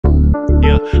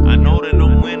I know that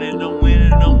I'm winning, I'm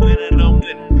winning, I'm winning, I'm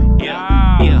winning.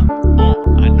 Yeah, yeah.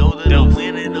 I know that I'm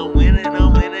winning, I'm winning,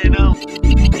 I'm winning, I'm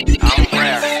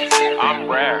rare, I'm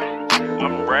rare,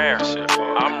 I'm rare,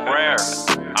 I'm rare,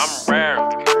 I'm rare,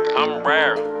 I'm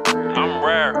rare, I'm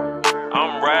rare,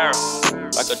 I'm rare.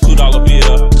 Like a $2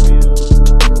 bill,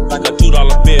 like a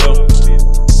 $2 bill,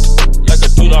 like a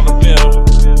 $2 bill,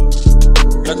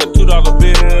 like a $2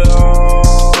 bill.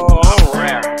 I'm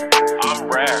rare, I'm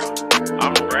rare,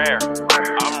 I'm rare,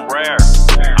 I'm rare,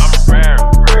 I'm rare,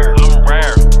 I'm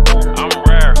rare, I'm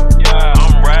rare, yeah,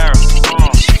 I'm rare.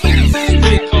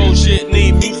 Big cold shit,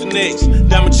 need Mucinex.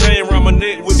 Diamond chain around my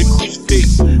neck with the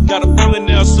crucifix. Got a feeling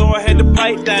now, so I had to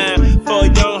pipe down. For a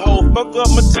young hoe, fuck up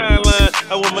my timeline.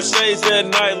 I wear my shades at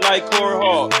night like Corey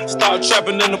Hart. Stop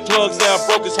trapping in the plugs that I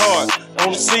broke his heart.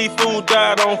 On the seafood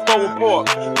diet on forward pork.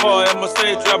 Boy, at my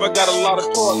stage drive, I got a lot of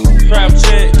torque. Trap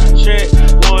check, check,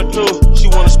 1, 2. She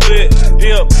wanna split,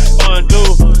 dip, undo,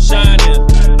 shining.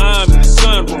 I'm in the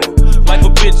sunroom, like a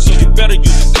bitch, so you better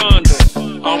use a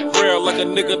condom. I'm real like a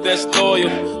nigga that's loyal.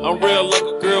 I'm real like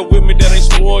a girl with me that ain't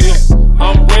spoiled.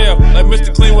 I'm rare, like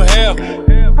Mr. Clean with hair.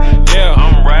 Yeah,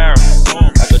 I'm rare,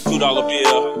 like a $2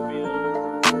 bill,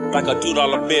 like a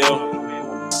 $2 bill,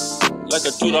 like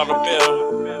a $2 bill,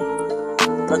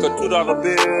 like a $2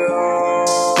 bill.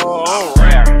 I'm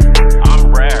rare, I'm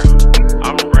rare,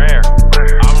 I'm rare,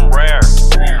 I'm rare,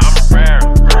 I'm rare,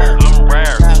 I'm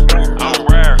rare, I'm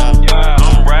rare, yeah,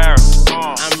 I'm rare.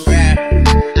 I'm rare,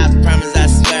 I promise, I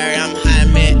swear, I'm high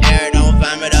mid-air, don't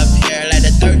vomit up here like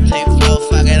the 13th floor.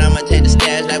 Fuck it, I'ma take the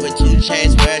stairs like with 2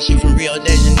 Chainz. Where she from Rio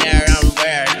de Janeiro, I'm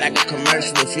rare, like a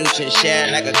commercial with Future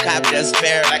share, like a cop that's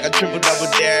fair, like a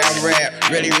triple-double dare. I'm rare,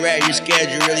 really rare, you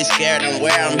scared, you really scared. I'm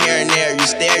where, I'm here and there, you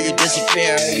stare, you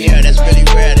disappear. Yeah, that's really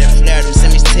rare, that flare, them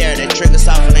semis tear, that triggers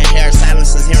off in the hair,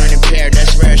 silences hearing impaired.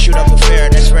 That's rare, shoot up a fair,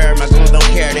 that's rare, my goons don't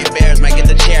care, they bears might get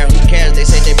the chair, who cares, they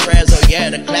say they prayers, oh yeah,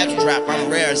 the claps drop.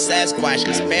 I'm rare, Sasquatch,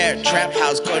 conspire, trap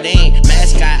house, codeine,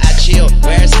 mascot, I chill,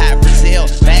 where's hot, Brazil,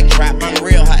 backdrop, I'm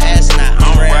real, her ass not,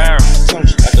 I'm rare.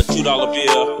 Like a $2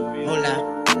 bill,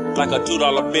 Moolah, like a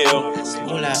 $2 bill,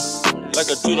 moolah, like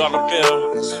a $2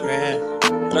 bill, that's rare,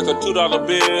 like a $2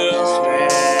 bill. that's rare.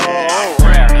 I'm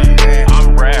rare,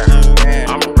 I'm rare, I'm rare,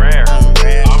 I'm rare,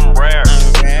 I'm rare,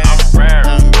 I'm rare,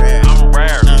 I'm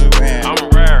rare, I'm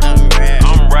rare,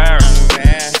 I'm rare.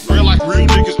 Real like real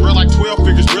niggas, real like 12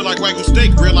 figures, real like Wagyu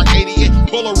steak, real like 88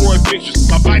 Polaroid pictures.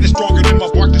 My bite is stronger than my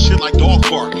bark, this shit like dog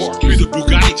park. Trees a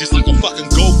Bugatti just like a fucking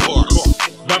go-kart.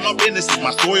 But my business is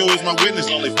my soil is my witness.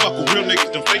 Only fuck with real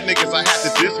niggas, them fake niggas I had to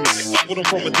dismiss. Fuck with them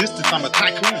from a distance, I'm a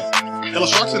tycoon. Hella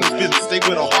sharks in this business, stay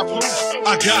with a harpoon.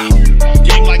 I got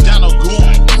game like Donald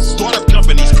Goon. Startup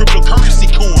companies,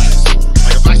 cryptocurrency coins.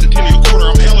 Like a bicentennial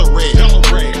quarter, I'm hella red.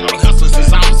 I've been hustling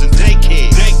since I was in daycare.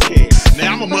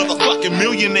 Now I'm a motherfucking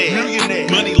millionaire.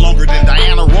 Money longer than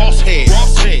Diana Ross head.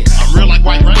 I'm real like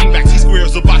white running backs, he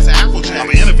squares a box of Apple Jacks. I'm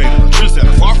an innovator, a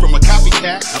trendsetter, far from a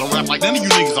copycat. I don't rap like none of you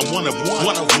niggas, I'm one of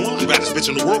one. The baddest bitch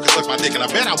in the world can suck my dick and I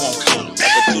bet I won't come. Like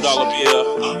a $2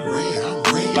 bill, I'm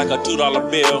rare. like a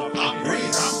 $2 bill, I'm rare.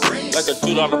 like a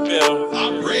 $2 bill,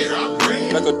 I'm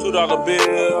rare. like a $2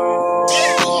 bill.